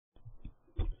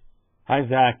Hi,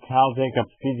 Zach. Hal Jacobs,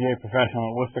 PGA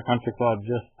professional at Worcester Country Club.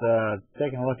 Just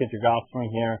taking a look at your golf swing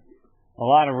here. A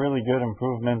lot of really good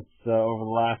improvements over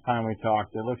the last time we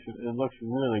talked. It looks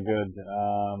really good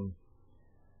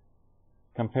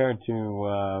compared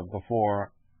to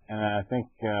before, and I think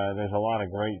there's a lot of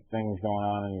great things going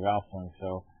on in your golf swing.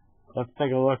 So let's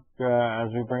take a look as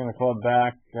we bring the club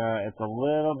back. It's a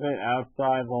little bit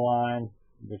outside the line,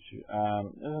 which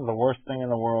isn't the worst thing in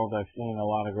the world. I've seen a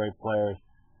lot of great players.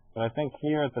 But I think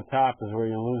here at the top is where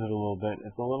you lose it a little bit.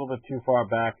 It's a little bit too far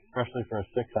back, especially for a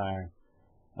 6-iron.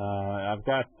 I've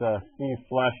got Steve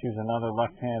Flesh, who's another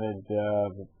left-handed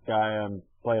guy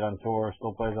played on tour,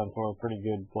 still plays on tour, pretty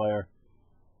good player.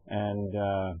 And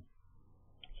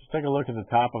just take a look at the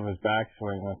top of his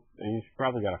backswing. He's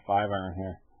probably got a 5-iron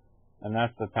here. And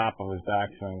that's the top of his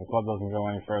backswing. The club doesn't go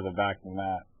any further back than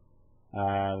that.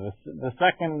 The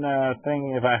second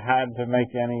thing, if I had to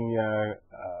make any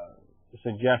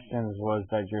suggestions, was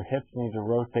that your hips need to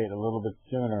rotate a little bit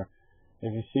sooner.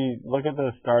 If you see, look at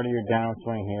the start of your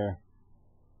downswing here.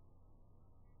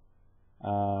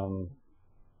 And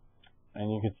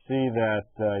you can see that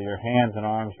your hands and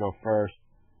arms go first.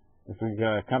 If we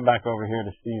come back over here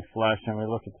to Steve Flesh and we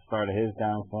look at the start of his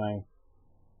downswing,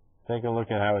 take a look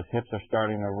at how his hips are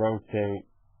starting to rotate.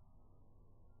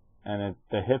 And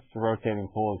the hips rotating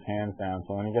pull his hands down.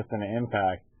 So when he gets into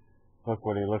impact, look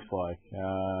what he looks like.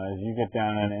 As you get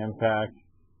down in impact,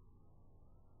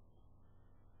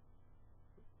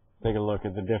 take a look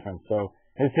at the difference. So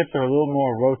his hips are a little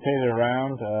more rotated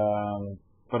around.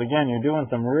 But again, you're doing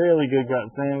some really good gut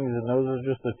things, and those are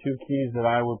just the two keys that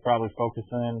I would probably focus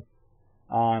in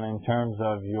terms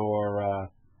of your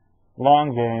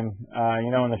long game.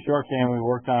 In the short game, we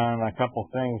worked on a couple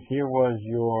things. Here was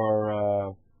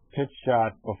your pitch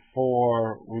shot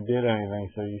before we did anything.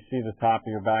 So you see the top of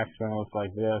your backswing looks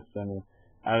like this, and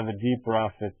out of the deep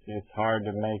rough, it's hard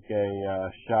to make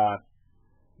a shot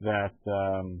that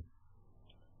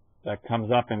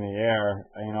comes up in the air.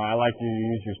 I like you to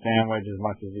use your sand wedge as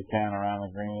much as you can around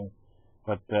the green,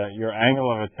 but your angle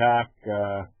of attack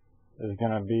is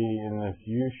going to be in this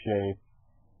U shape.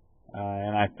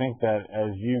 And I think that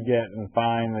as you get and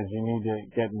find that you need to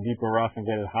get in deeper rough and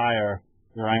get it higher,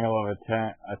 your angle of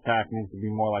attack needs to be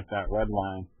more like that red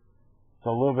line. So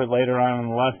a little bit later on in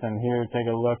the lesson, here, take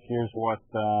a look. Here's what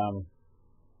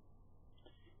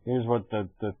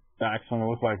the backswing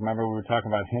looks like. Remember, we were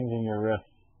talking about hinging your wrists.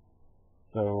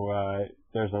 So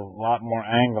there's a lot more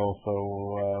angle.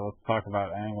 So let's talk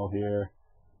about angle here.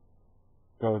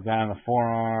 Go down the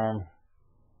forearm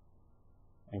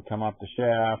and come up the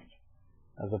shaft,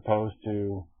 as opposed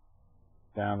to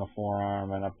down the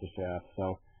forearm and up the shaft.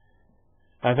 So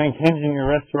I think hinging your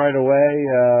wrists right away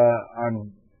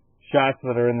on shots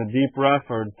that are in the deep rough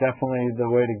are definitely the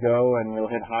way to go, and you'll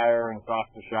hit higher and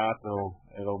softer shots.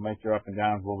 It'll make your up and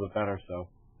downs a little bit better. So,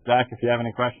 Zach, if you have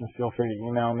any questions, feel free to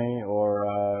email me, or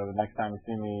the next time you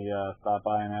see me, stop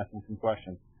by and ask me some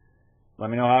questions.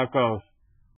 Let me know how it goes.